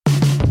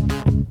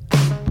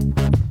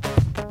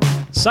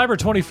Cyber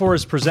 24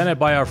 is presented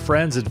by our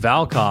friends at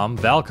Valcom.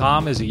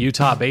 Valcom is a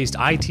Utah-based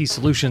IT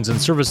solutions and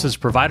services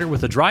provider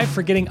with a drive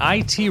for getting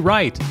IT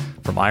right.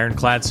 From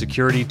ironclad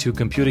security to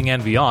computing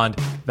and beyond,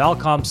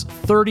 Valcom's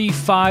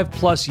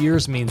 35-plus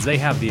years means they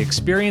have the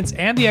experience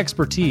and the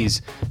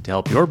expertise to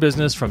help your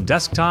business from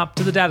desktop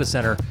to the data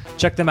center.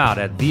 Check them out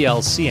at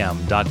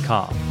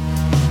VLCM.com.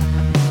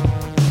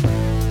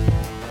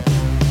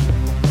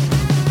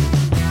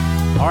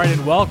 All right,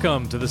 and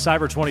welcome to the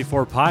Cyber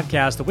 24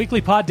 podcast, the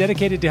weekly pod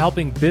dedicated to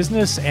helping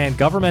business and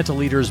governmental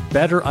leaders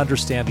better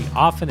understand the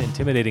often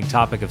intimidating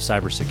topic of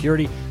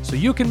cybersecurity so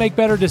you can make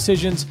better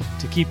decisions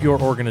to keep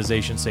your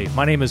organization safe.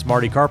 My name is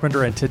Marty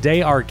Carpenter, and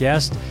today our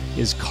guest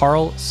is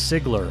Karl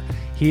Sigler.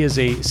 He is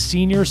a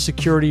senior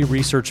security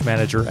research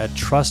manager at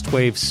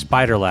Trustwave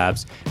Spider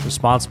Labs,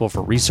 responsible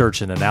for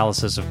research and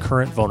analysis of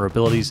current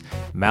vulnerabilities,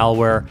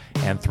 malware,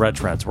 and threat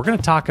trends. We're going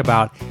to talk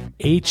about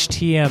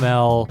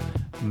HTML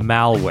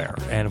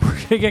malware, and we're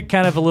going to get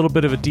kind of a little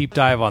bit of a deep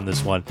dive on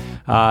this one.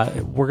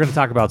 We're going to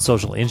talk about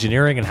social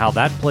engineering and how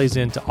that plays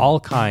into all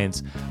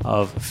kinds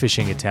of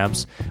phishing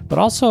attempts, but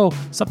also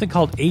something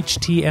called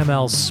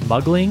HTML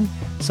smuggling,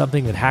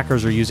 something that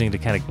hackers are using to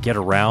kind of get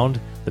around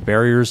the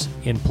barriers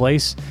in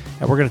place.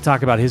 And we're going to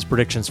talk about his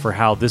predictions for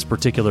how this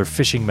particular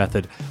phishing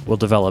method will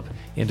develop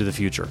into the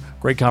future.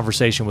 Great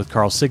conversation with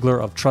Karl Sigler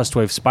of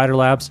Trustwave Spider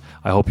Labs.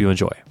 I hope you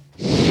enjoy.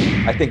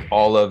 I think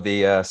all of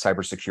the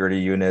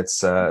cybersecurity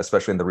units,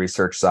 especially in the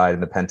research side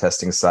and the pen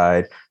testing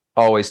side,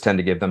 always tend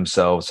to give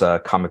themselves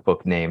comic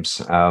book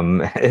names.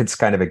 It's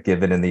kind of a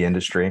given in the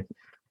industry.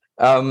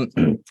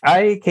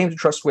 I came to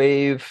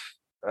Trustwave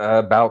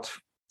about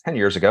 10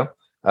 years ago.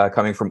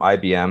 Coming from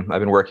IBM. I've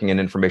been working in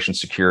information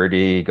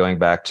security going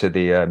back to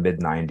the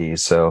mid-90s,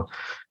 so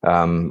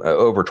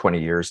over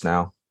 20 years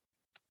now.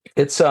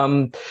 It's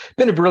been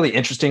a really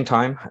interesting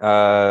time.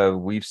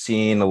 We've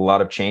seen a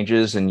lot of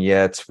changes, and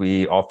yet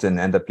we often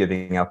end up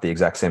giving out the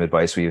exact same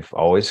advice we've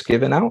always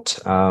given out.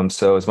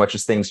 So as much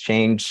as things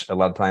change, a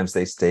lot of times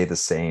they stay the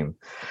same.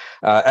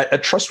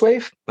 At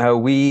Trustwave,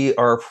 we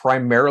are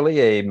primarily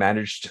a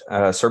managed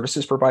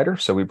services provider.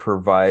 So we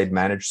provide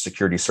managed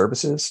security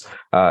services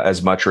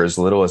as much or as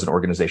little as an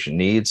organization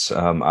needs.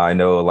 I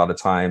know a lot of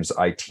times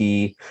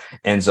IT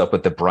ends up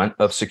with the brunt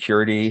of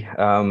security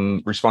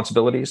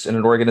responsibilities in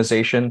an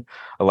organization.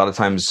 A lot of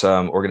times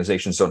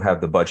organizations don't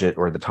have the budget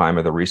or the time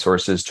or the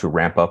resources to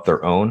ramp up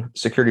their own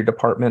security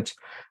department.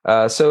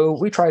 So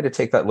we try to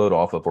take that load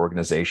off of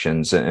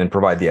organizations and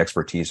provide the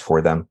expertise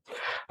for them.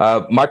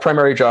 My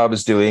primary job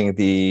is doing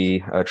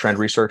the trend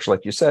research,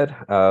 like you said.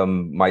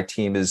 My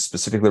team is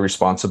specifically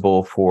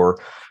responsible for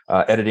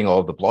editing all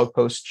of the blog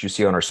posts you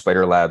see on our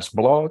Spider Labs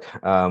blog.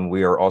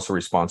 We are also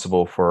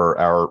responsible for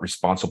our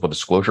responsible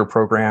disclosure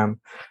program.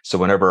 So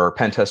whenever our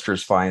pen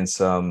testers find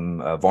some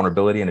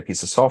vulnerability in a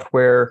piece of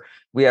software,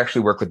 we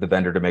actually work with the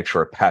vendor to make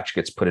sure a patch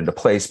gets put into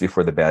place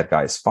before the bad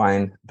guys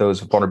find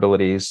those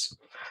vulnerabilities.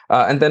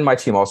 And then my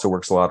team also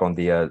works a lot on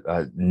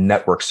the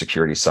network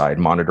security side,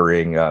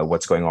 monitoring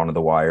what's going on in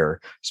the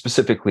wire,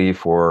 specifically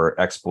for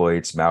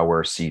exploits,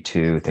 malware,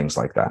 C2, things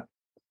like that.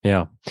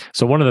 Yeah.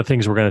 So one of the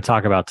things we're going to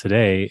talk about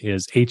today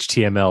is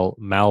HTML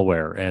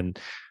malware. And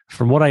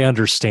from what I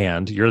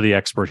understand, you're the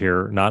expert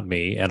here, not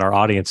me. And our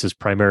audience is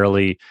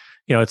primarily,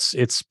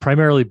 it's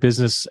primarily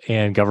business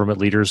and government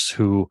leaders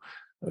who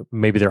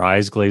maybe their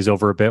eyes glaze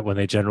over a bit when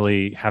they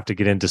generally have to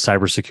get into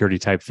cybersecurity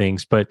type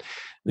things. But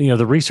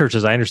the research,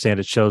 as I understand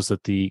it, shows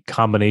that the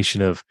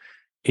combination of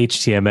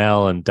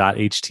HTML and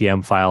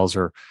 .htm files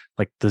are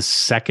like the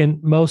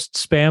second most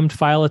spammed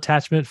file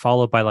attachment,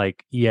 followed by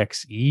like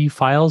exe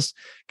files.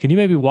 Can you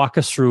maybe walk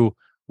us through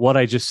what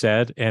I just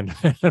said and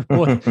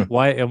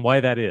why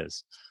that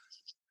is?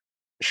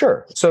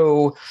 Sure.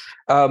 So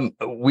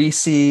we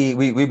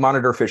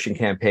monitor phishing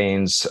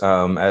campaigns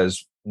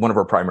as one of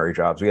our primary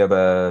jobs. We have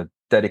a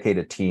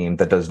dedicated team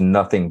that does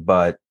nothing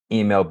but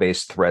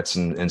email-based threats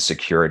and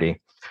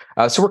security.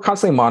 So we're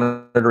constantly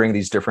monitoring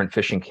these different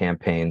phishing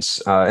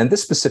campaigns. And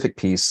this specific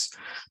piece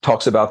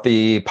talks about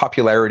the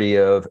popularity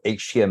of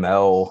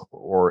HTML,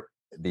 or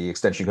the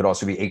extension could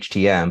also be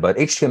HTM, but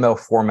HTML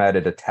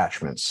formatted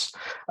attachments.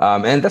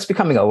 And that's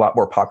becoming a lot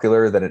more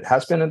popular than it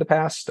has been in the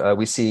past.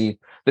 We see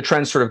the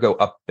trends sort of go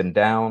up and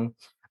down.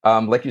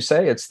 Like you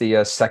say, it's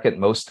the second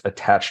most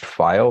attached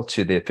file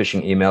to the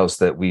phishing emails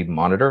that we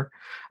monitor,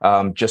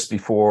 just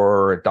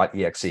before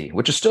 .exe,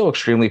 which is still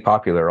extremely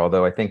popular,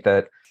 although I think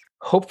that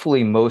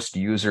hopefully most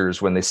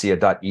users, when they see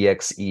a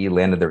 .exe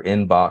land in their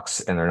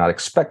inbox and they're not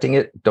expecting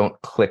it, don't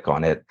click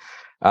on it.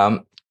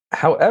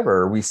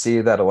 However, we see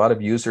that a lot of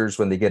users,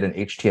 when they get an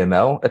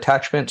HTML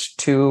attachment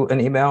to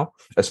an email,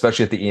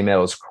 especially if the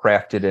email is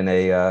crafted in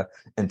a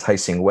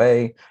enticing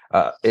way,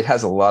 it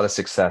has a lot of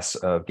success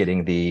of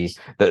getting the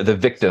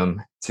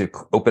victim to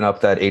open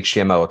up that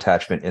HTML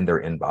attachment in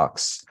their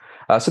inbox.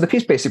 So the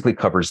piece basically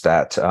covers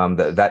that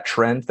that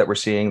trend that we're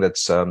seeing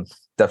that's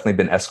definitely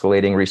been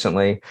escalating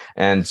recently,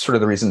 and sort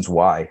of the reasons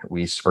why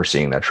we are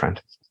seeing that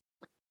trend.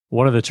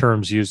 One of the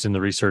terms used in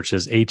the research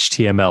is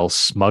HTML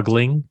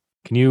smuggling.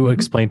 Can you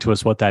explain to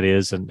us what that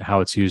is and how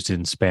it's used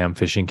in spam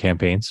phishing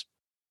campaigns?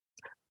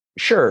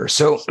 Sure.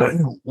 So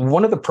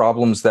one of the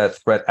problems that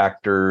threat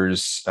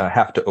actors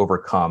have to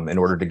overcome in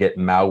order to get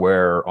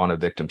malware on a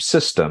victim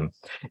system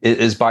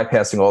is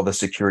bypassing all the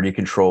security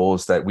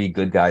controls that we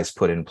good guys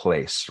put in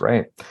place,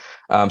 right?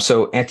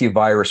 So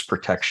antivirus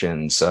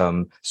protections,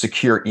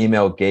 secure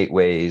email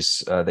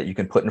gateways that you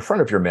can put in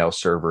front of your mail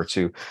server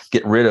to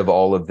get rid of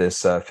all of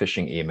this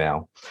phishing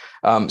email.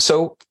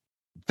 So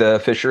the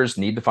phishers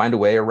need to find a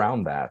way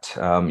around that.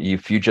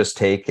 If you just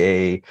take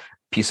a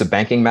piece of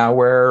banking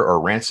malware or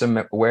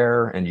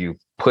ransomware and you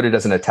put it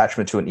as an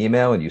attachment to an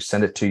email and you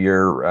send it to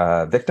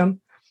your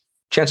victim,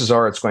 chances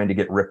are it's going to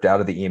get ripped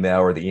out of the email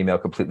or the email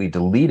completely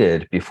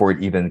deleted before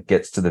it even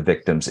gets to the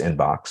victim's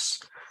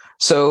inbox.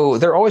 So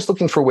they're always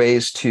looking for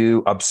ways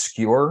to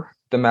obscure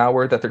the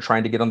malware that they're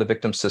trying to get on the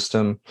victim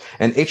system.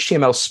 And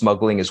HTML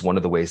smuggling is one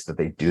of the ways that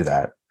they do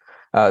that.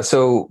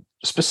 So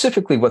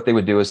specifically, what they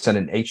would do is send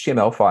an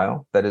HTML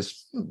file that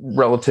is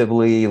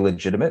relatively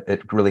legitimate.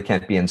 It really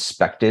can't be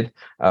inspected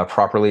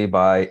properly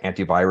by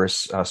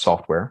antivirus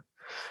software.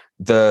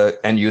 The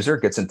end user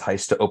gets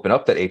enticed to open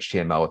up that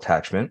HTML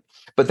attachment,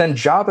 but then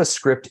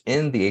JavaScript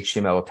in the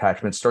HTML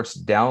attachment starts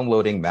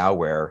downloading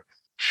malware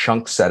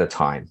chunks at a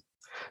time.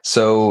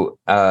 So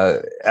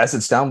as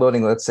it's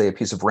downloading, let's say, a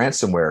piece of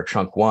ransomware,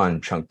 chunk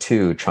 1, chunk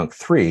 2, chunk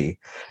 3,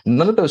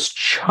 none of those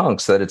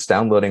chunks that it's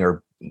downloading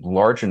are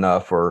large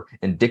enough or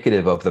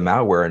indicative of the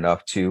malware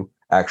enough to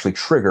actually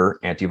trigger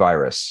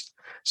antivirus.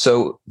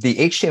 So the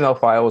HTML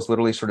file is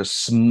literally sort of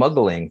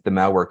smuggling the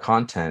malware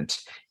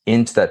content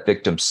into that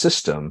victim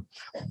system,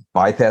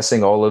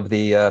 bypassing all of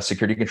the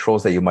security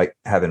controls that you might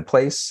have in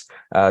place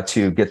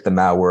to get the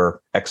malware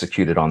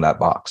executed on that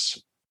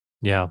box.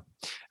 Yeah.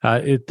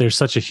 There's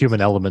such a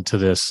human element to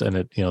this, and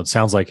it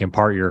sounds like in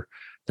part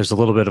there's a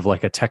little bit of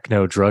like a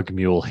techno drug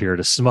mule here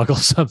to smuggle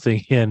something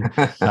in,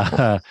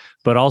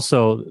 but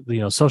also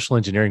social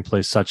engineering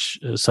plays such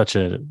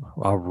a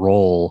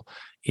role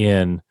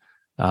in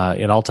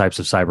all types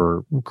of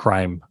cyber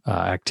crime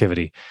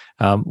activity.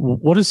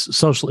 What does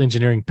social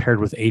engineering paired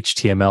with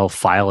HTML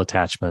file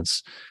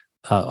attachments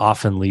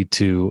often lead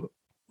to,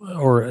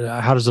 or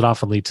how does it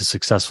often lead to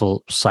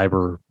successful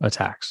cyber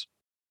attacks?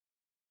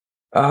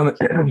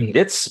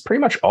 It's pretty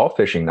much all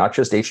phishing, not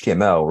just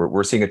HTML.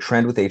 We're seeing a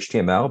trend with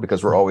HTML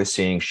because we're always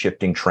seeing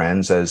shifting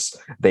trends as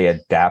they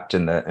adapt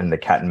in the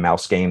cat and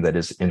mouse game that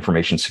is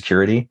information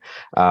security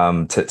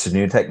to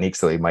new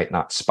techniques that we might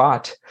not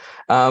spot.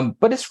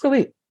 But it's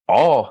really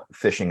all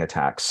phishing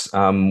attacks.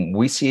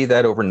 We see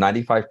that over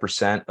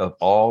 95% of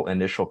all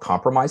initial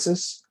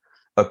compromises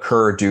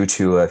occur due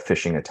to a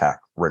phishing attack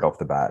right off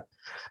the bat.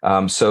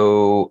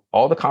 So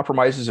all the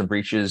compromises and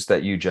breaches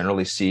that you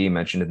generally see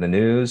mentioned in the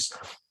news,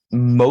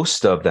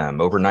 most of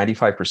them, over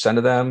 95%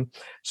 of them,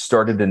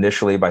 started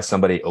initially by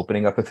somebody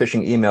opening up a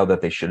phishing email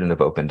that they shouldn't have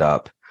opened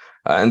up.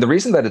 And the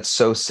reason that it's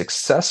so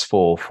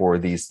successful for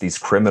these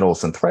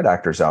criminals and threat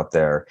actors out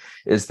there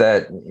is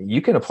that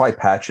you can apply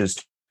patches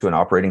to an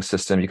operating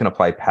system. You can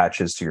apply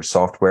patches to your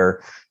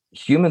software.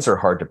 Humans are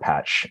hard to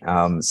patch.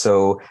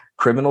 So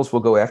criminals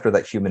will go after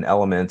that human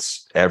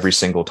elements every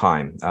single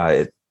time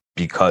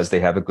because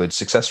they have a good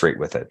success rate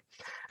with it.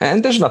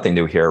 And there's nothing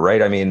new here,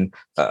 right? I mean,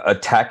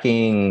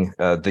 attacking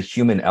the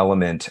human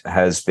element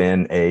has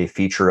been a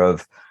feature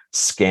of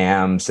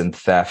scams and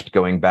theft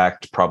going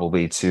back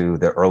probably to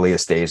the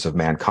earliest days of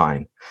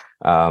mankind.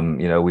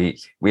 We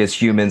as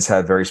humans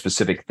have very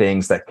specific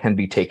things that can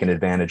be taken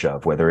advantage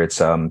of, whether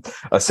it's a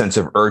sense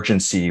of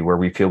urgency where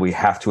we feel we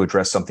have to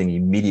address something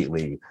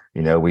immediately.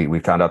 We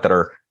found out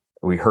that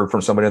we heard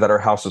from somebody that our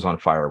house is on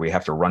fire. We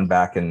have to run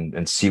back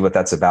and see what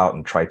that's about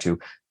and try to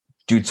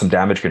do some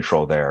damage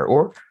control there.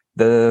 Or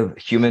the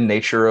human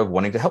nature of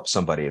wanting to help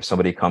somebody. If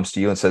somebody comes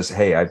to you and says,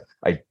 hey,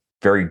 I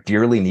very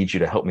dearly need you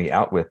to help me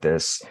out with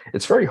this,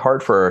 it's very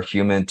hard for a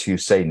human to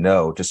say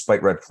no,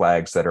 despite red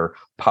flags that are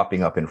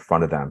popping up in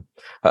front of them.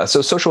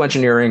 So social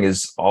engineering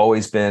has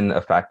always been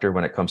a factor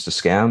when it comes to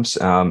scams.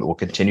 It will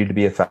continue to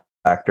be a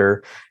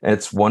factor. And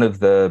it's one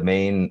of the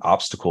main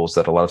obstacles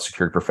that a lot of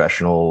security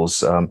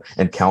professionals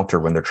encounter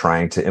when they're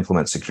trying to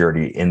implement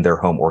security in their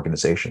home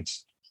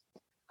organizations.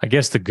 I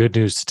guess the good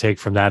news to take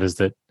from that is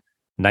that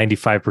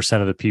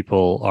 95% of the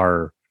people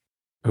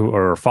who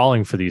are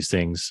falling for these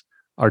things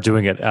are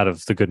doing it out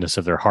of the goodness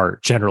of their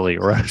heart generally,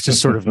 or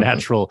just sort of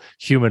natural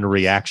human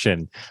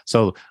reaction.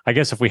 So I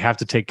guess if we have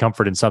to take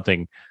comfort in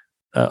something,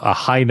 a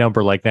high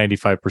number like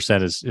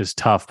 95% is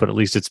tough, but at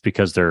least it's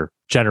because they're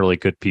generally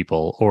good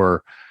people,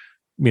 or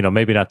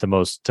maybe not the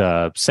most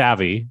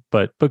savvy,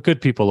 but good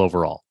people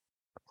overall.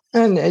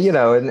 And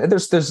and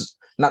there's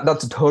not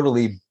to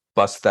totally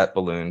bust that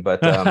balloon,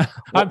 but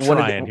I'm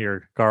trying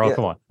here, Carl. Yeah,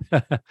 come on.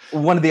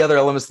 One of the other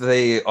elements that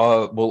they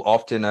will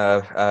often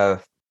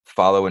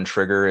follow and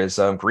trigger is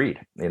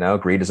greed.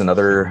 Greed is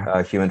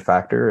another human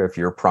factor. If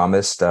you're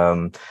promised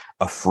a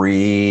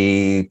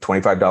free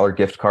 $25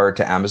 gift card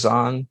to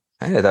Amazon,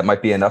 that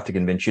might be enough to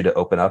convince you to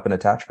open up an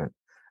attachment.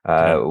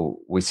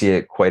 We see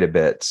it quite a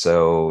bit.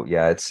 So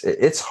yeah,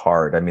 it's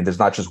hard. I mean, there's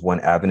not just one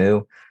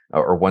avenue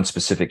or one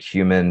specific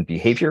human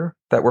behavior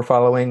that we're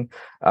following,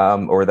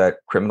 or that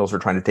criminals are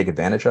trying to take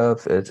advantage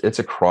of. It's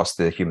across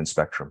the human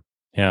spectrum.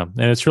 Yeah.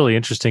 And it's really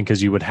interesting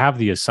because you would have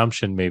the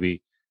assumption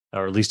maybe,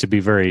 or at least to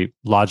be very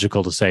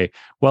logical to say,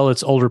 well,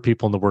 it's older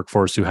people in the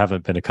workforce who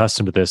haven't been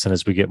accustomed to this. And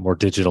as we get more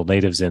digital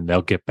natives in,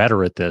 they'll get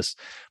better at this.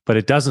 But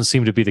it doesn't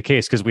seem to be the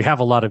case because we have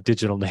a lot of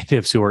digital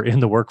natives who are in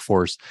the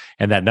workforce,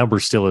 and that number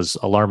still is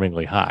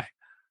alarmingly high.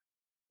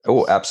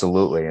 Oh,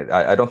 absolutely.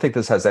 I don't think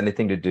this has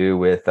anything to do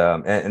with,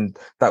 and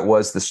that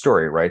was the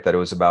story, right? That it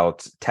was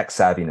about tech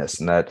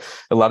savviness, and that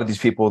a lot of these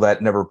people that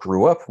never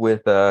grew up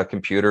with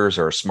computers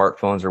or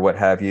smartphones or what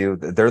have you,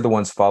 they're the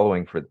ones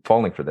falling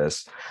for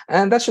this.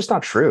 And that's just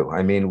not true.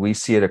 I mean, we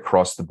see it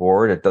across the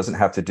board. It doesn't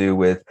have to do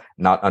with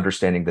not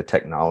understanding the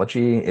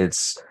technology.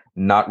 It's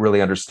not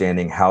really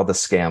understanding how the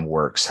scam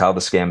works, how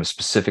the scam is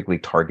specifically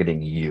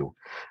targeting you.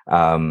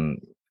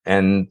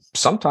 And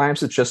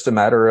sometimes it's just a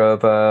matter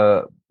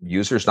of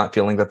users not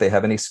feeling that they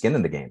have any skin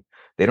in the game.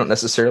 They don't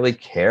necessarily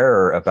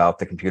care about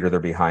the computer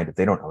they're behind if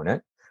they don't own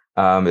it.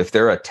 If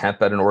they're a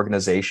temp at an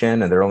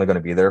organization and they're only going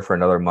to be there for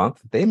another month,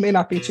 they may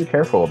not be too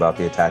careful about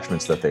the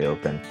attachments that they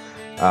open.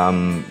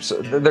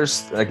 So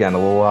there's, again, a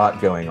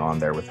lot going on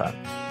there with that.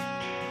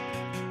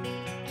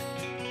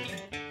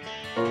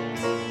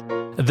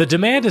 The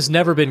demand has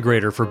never been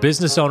greater for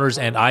business owners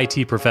and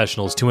IT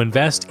professionals to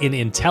invest in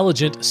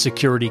intelligent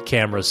security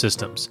camera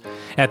systems.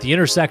 At the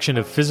intersection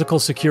of physical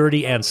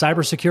security and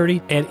cybersecurity,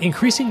 an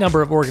increasing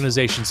number of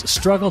organizations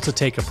struggle to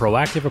take a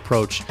proactive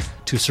approach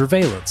to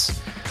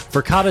surveillance.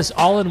 Verkada's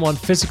all-in-one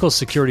physical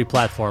security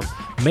platform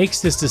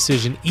makes this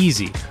decision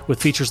easy with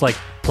features like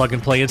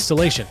plug-and-play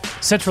installation,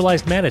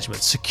 centralized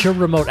management, secure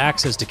remote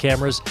access to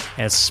cameras,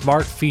 and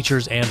smart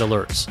features and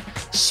alerts.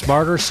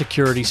 Smarter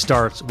security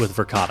starts with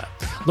Verkada.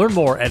 Learn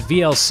more at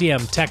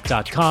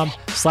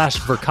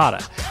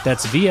vlcmtech.com/Verkada.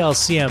 That's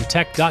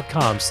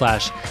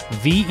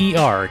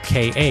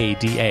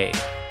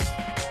vlcmtech.com/VERKADA.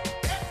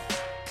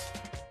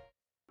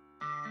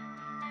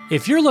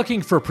 If you're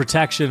looking for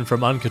protection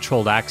from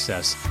uncontrolled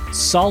access,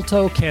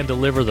 Salto can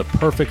deliver the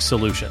perfect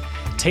solution,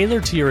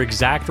 tailored to your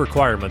exact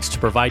requirements to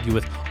provide you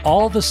with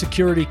all the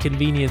security,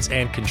 convenience,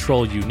 and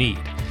control you need.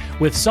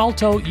 With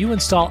Salto, you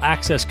install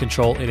access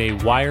control in a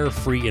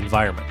wire-free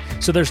environment,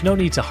 so there's no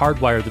need to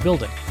hardwire the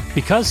building.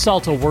 Because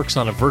Salto works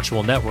on a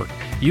virtual network,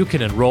 you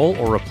can enroll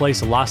or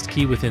replace a lost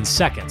key within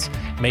seconds,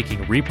 making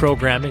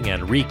reprogramming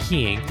and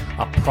rekeying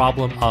a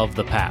problem of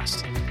the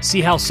past.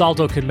 See how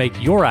Salto can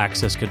make your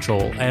access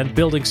control and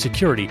building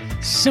security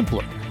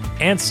simpler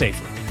and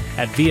safer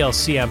at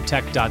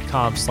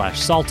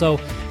vlcmtech.com/Salto.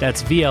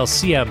 That's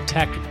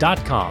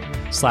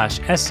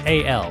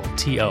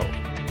vlcmtech.com/SALTO.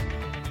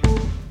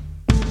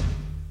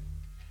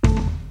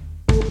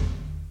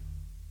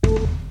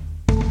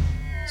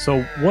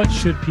 So what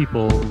should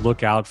people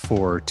look out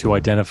for to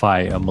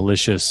identify a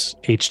malicious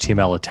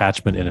HTML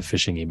attachment in a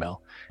phishing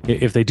email?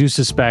 If they do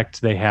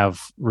suspect they have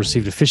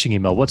received a phishing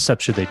email, what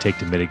steps should they take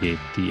to mitigate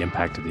the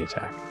impact of the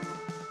attack?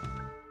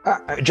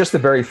 Just the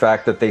very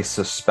fact that they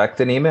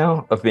suspect an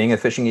email of being a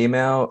phishing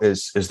email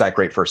is that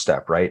great first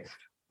step, right?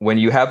 When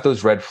you have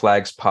those red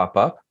flags pop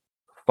up,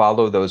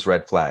 follow those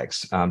red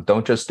flags.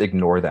 Don't just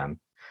ignore them.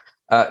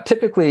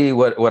 Typically,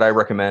 what I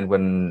recommend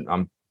when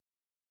I'm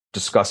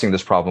discussing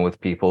this problem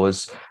with people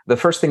is the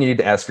first thing you need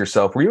to ask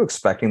yourself, were you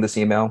expecting this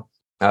email?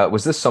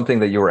 Was this something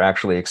that you were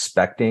actually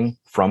expecting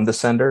from the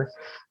sender?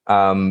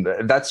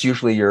 That's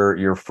usually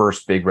your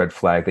first big red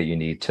flag that you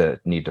need to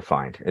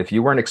find. If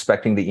you weren't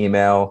expecting the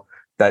email,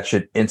 that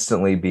should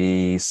instantly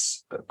be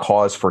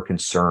cause for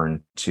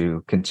concern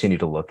to continue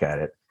to look at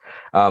it.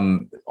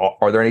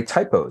 Are there any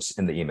typos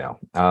in the email?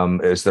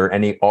 Is there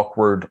any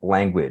awkward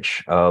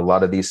language? A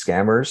lot of these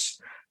scammers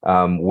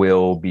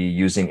will be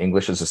using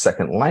English as a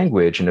second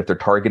language. And if they're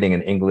targeting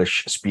an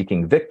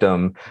English-speaking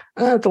victim,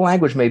 the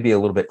language may be a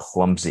little bit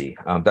clumsy.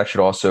 That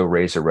should also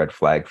raise a red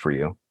flag for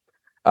you.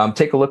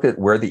 Take a look at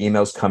where the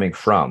email is coming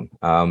from.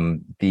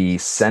 The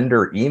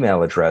sender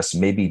email address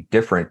may be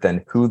different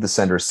than who the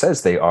sender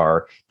says they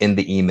are in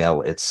the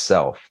email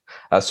itself.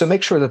 So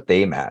make sure that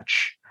they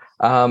match.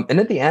 And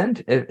at the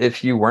end,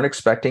 if you weren't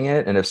expecting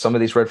it, and if some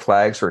of these red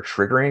flags are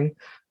triggering,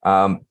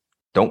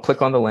 don't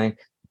click on the link.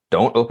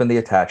 Don't open the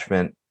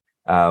attachment.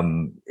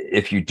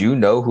 If you do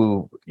know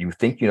who you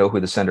think you know who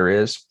the sender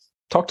is,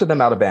 talk to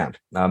them out of band.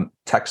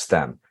 Text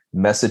them.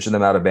 Message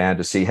them out of band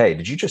to see, hey,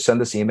 did you just send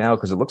this email?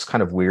 Because it looks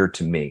kind of weird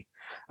to me.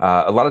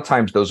 A lot of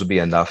times those would be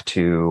enough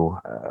to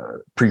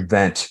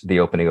prevent the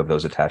opening of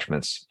those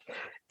attachments.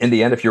 In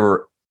the end, if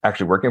you're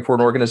actually working for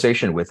an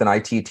organization with an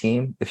IT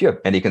team, if you have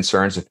any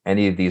concerns, if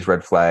any of these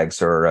red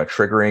flags are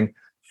triggering,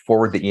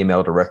 forward the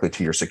email directly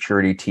to your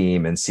security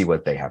team and see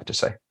what they have to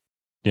say.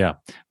 Yeah.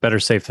 Better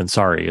safe than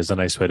sorry is a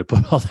nice way to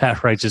put all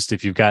that, right? Just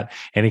if you've got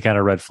any kind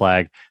of red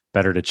flag,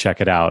 better to check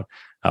it out.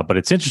 But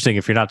it's interesting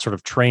if you're not sort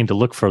of trained to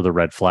look for the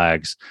red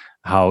flags,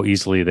 how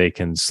easily they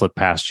can slip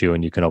past you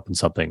and you can open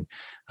something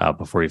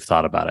before you've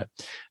thought about it.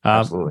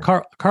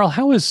 Carl,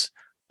 how is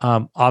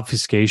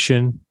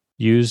obfuscation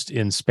used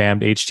in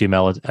spammed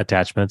HTML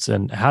attachments,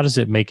 and how does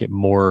it make it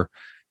more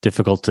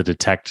difficult to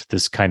detect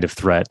this kind of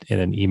threat in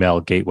an email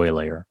gateway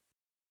layer?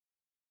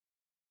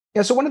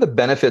 Yeah, so one of the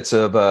benefits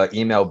of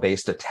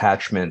email-based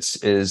attachments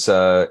is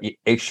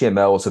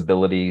HTML's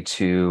ability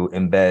to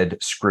embed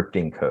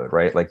scripting code,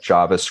 right? Like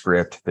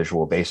JavaScript,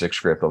 Visual Basic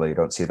Script, although you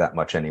don't see that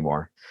much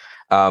anymore.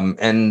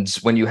 And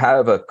when you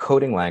have a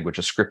coding language,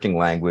 a scripting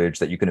language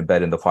that you can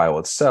embed in the file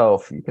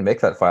itself, you can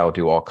make that file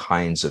do all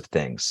kinds of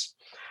things.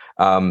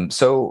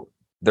 So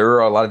there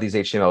are a lot of these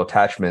HTML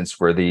attachments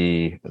where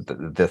the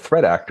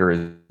threat actor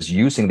is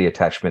using the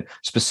attachment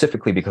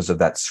specifically because of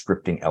that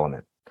scripting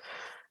element.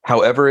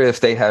 However,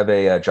 if they have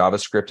a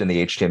JavaScript in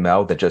the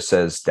HTML that just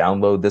says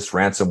download this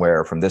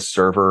ransomware from this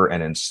server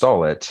and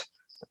install it,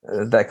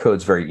 that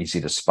code's very easy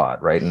to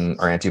spot, right? And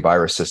our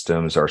antivirus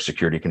systems, our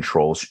security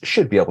controls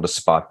should be able to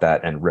spot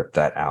that and rip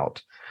that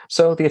out.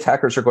 So the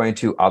attackers are going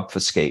to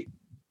obfuscate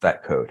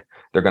that code.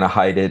 They're going to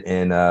hide it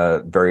in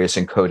various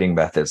encoding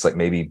methods, like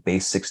maybe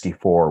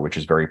base64, which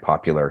is very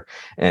popular,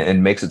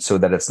 and makes it so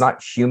that it's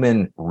not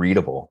human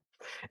readable.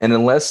 And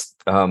unless,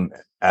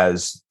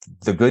 as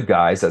the good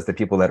guys, as the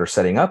people that are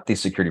setting up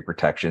these security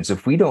protections,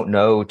 if we don't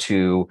know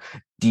to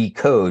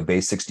decode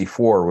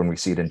base64 when we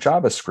see it in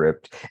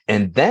JavaScript,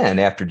 and then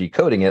after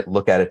decoding it,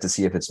 look at it to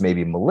see if it's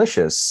maybe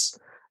malicious,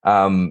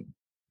 that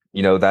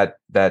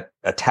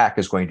attack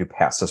is going to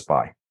pass us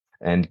by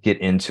and get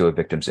into a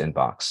victim's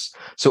inbox.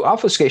 So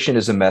obfuscation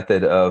is a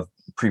method of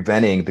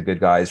preventing the good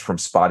guys from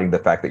spotting the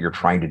fact that you're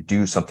trying to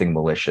do something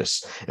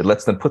malicious. It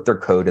lets them put their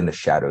code in the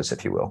shadows,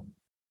 if you will.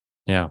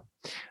 Yeah.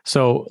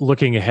 So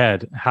looking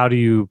ahead, how do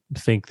you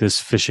think this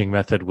phishing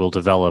method will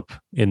develop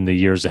in the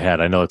years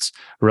ahead? I know it's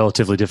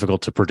relatively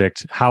difficult to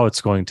predict how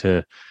it's going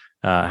to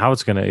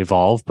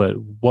evolve, but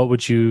what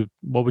would you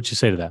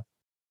say to that?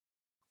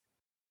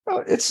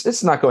 Well,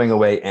 it's not going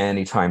away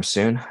anytime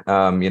soon.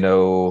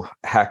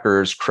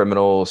 Hackers,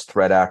 criminals,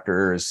 threat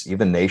actors,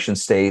 even nation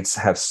states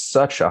have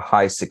such a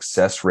high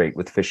success rate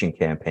with phishing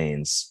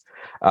campaigns.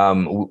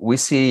 We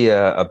see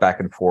a back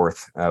and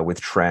forth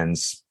with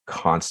trends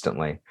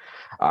constantly.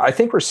 I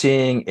think we're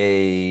seeing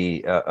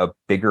a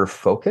bigger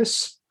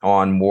focus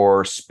on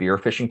more spear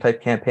phishing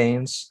type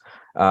campaigns,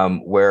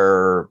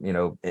 where,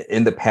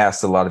 in the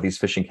past, a lot of these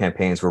phishing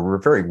campaigns were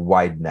very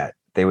wide net.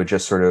 They would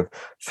just sort of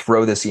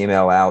throw this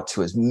email out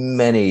to as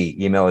many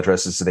email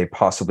addresses as they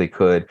possibly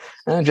could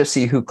and just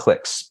see who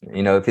clicks.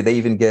 If they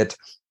even get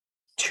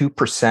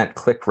 2%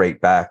 click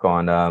rate back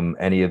on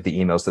any of the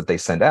emails that they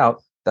send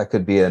out, that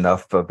could be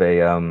enough of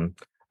a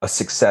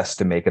success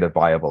to make it a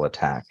viable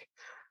attack.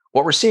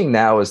 What we're seeing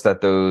now is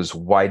that those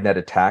wide net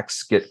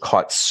attacks get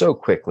caught so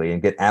quickly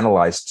and get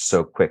analyzed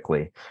so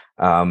quickly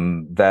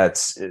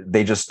that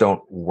they just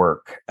don't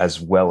work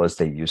as well as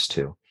they used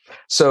to.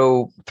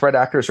 So threat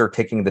actors are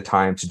taking the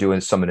time to do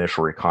some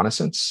initial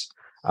reconnaissance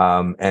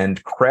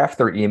and craft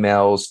their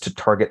emails to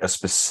target a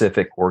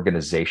specific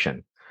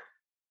organization.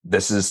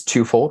 This is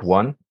twofold.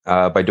 One,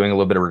 by doing a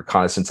little bit of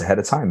reconnaissance ahead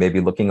of time,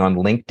 maybe looking on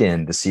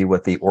LinkedIn to see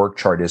what the org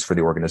chart is for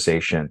the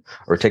organization,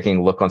 or taking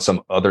a look on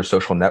some other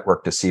social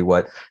network to see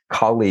what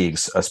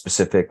colleagues a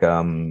specific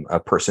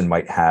a person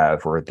might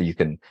have, or that you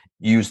can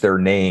use their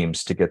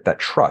names to get that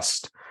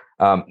trust.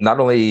 Not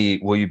only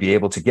will you be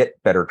able to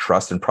get better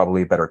trust and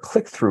probably better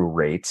click-through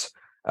rates,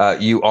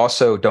 you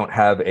also don't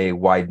have a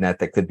wide net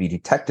that could be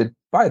detected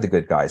by the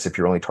good guys if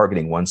you're only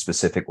targeting one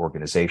specific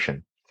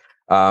organization.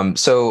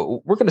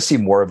 So we're going to see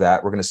more of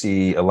that. We're going to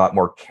see a lot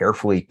more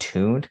carefully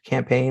tuned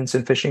campaigns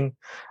in phishing.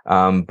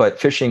 But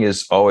phishing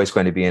is always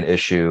going to be an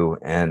issue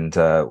and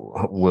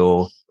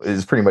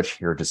is pretty much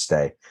here to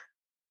stay.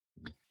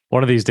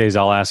 One of these days,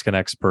 I'll ask an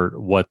expert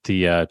what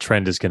the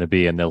trend is going to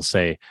be, and they'll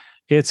say,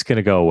 it's going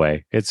to go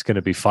away. It's going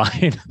to be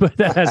fine. But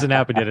that hasn't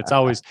happened yet. It's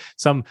always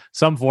some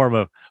form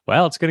of,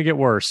 well, it's going to get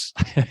worse.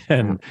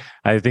 And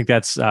I think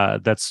that's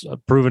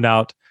proven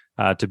out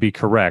to be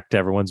correct.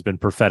 Everyone's been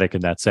prophetic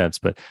in that sense,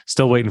 but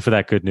still waiting for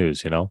that good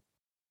news,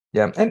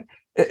 Yeah, and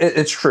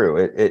it's true.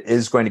 It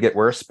is going to get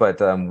worse,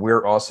 but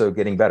we're also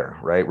getting better,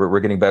 right? We're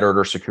getting better at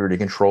our security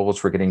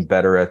controls. We're getting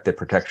better at the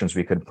protections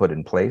we could put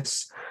in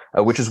place,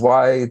 which is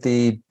why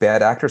the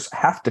bad actors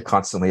have to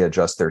constantly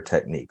adjust their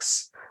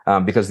techniques,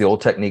 because the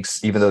old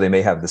techniques, even though they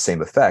may have the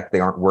same effect,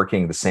 they aren't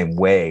working the same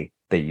way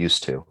they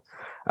used to.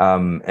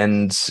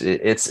 And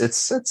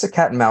it's a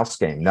cat and mouse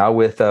game now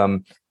with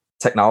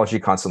technology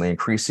constantly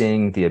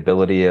increasing. The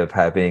ability of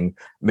having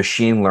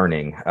machine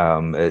learning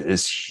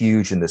is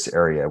huge in this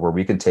area, where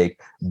we can take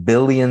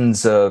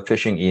billions of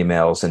phishing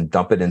emails and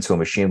dump it into a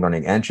machine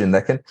learning engine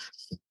that can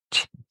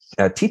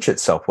teach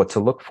itself what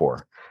to look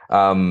for.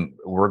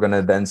 We're going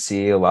to then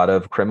see a lot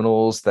of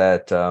criminals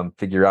that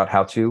figure out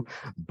how to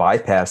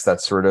bypass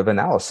that sort of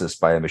analysis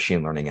by a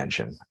machine learning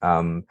engine.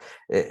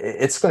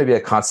 It's going to be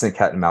a constant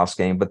cat and mouse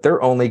game, but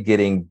they're only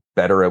getting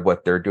better at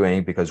what they're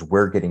doing because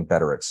we're getting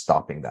better at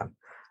stopping them.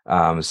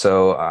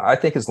 So I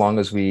think as long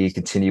as we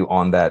continue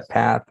on that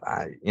path,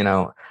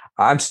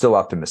 I'm still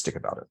optimistic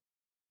about it.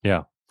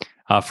 Yeah.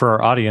 For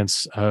our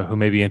audience who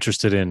may be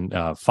interested in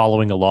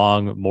following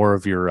along more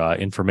of your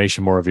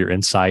information, more of your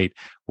insight,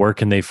 where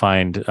can they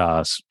find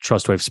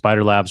Trustwave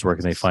Spider Labs? Where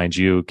can they find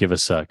you? Give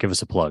us a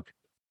plug.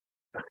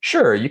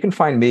 Sure. You can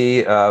find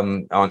me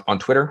on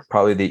Twitter,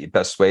 probably the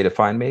best way to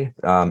find me,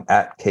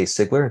 at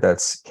KSigler.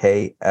 That's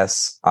KSIGLER.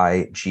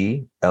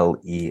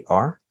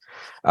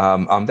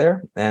 I'm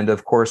there. And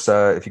of course,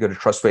 if you go to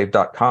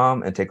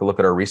trustwave.com and take a look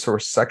at our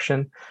resource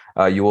section,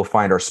 you will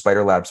find our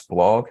Spider Labs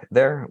blog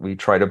there. We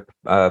try to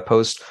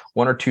post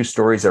 1 or 2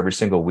 stories every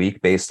single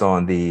week based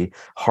on the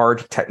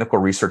hard technical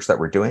research that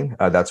we're doing.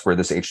 That's where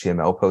this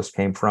HTML post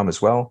came from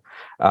as well.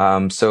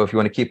 So if you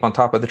want to keep on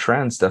top of the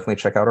trends, definitely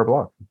check out our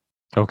blog.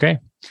 Okay.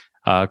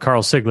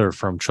 Carl Sigler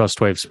from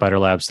TrustWave Spider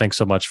Labs, thanks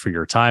so much for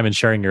your time and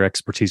sharing your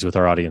expertise with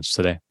our audience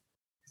today.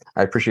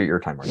 I appreciate your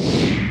time, Mark.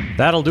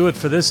 That'll do it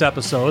for this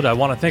episode. I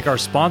want to thank our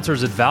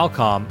sponsors at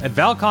Valcom. At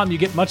Valcom, you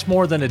get much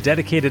more than a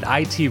dedicated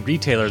IT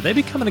retailer. They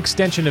become an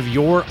extension of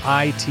your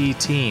IT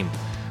team.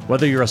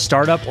 Whether you're a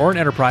startup or an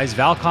enterprise,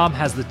 Valcom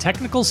has the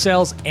technical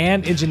sales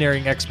and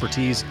engineering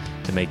expertise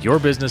to make your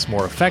business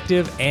more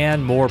effective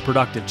and more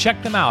productive.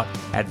 Check them out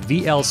at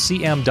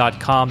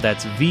VLCM.com.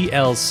 That's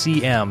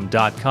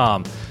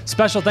VLCM.com.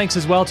 Special thanks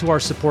as well to our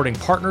supporting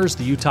partners,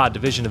 the Utah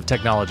Division of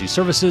Technology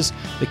Services,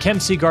 the Kem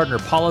C. Gardner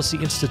Policy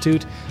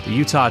Institute, the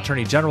Utah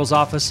Attorney General's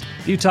Office,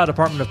 the Utah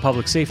Department of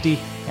Public Safety,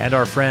 and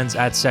our friends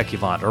at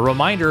Secuvant. A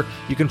reminder,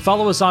 you can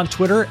follow us on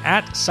Twitter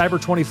at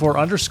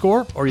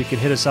cyber24_, or you can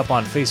hit us up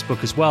on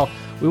Facebook as well.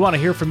 We want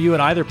to hear from you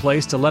in either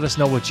place to let us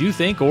know what you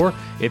think, or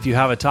if you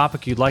have a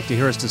topic you'd like to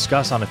hear us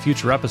discuss on a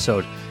future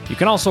episode. You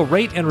can also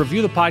rate and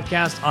review the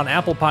podcast on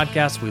Apple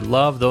Podcasts. We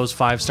love those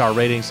 5-star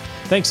ratings.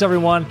 Thanks,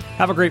 everyone.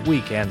 Have a great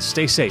week and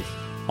stay safe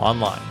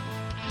online.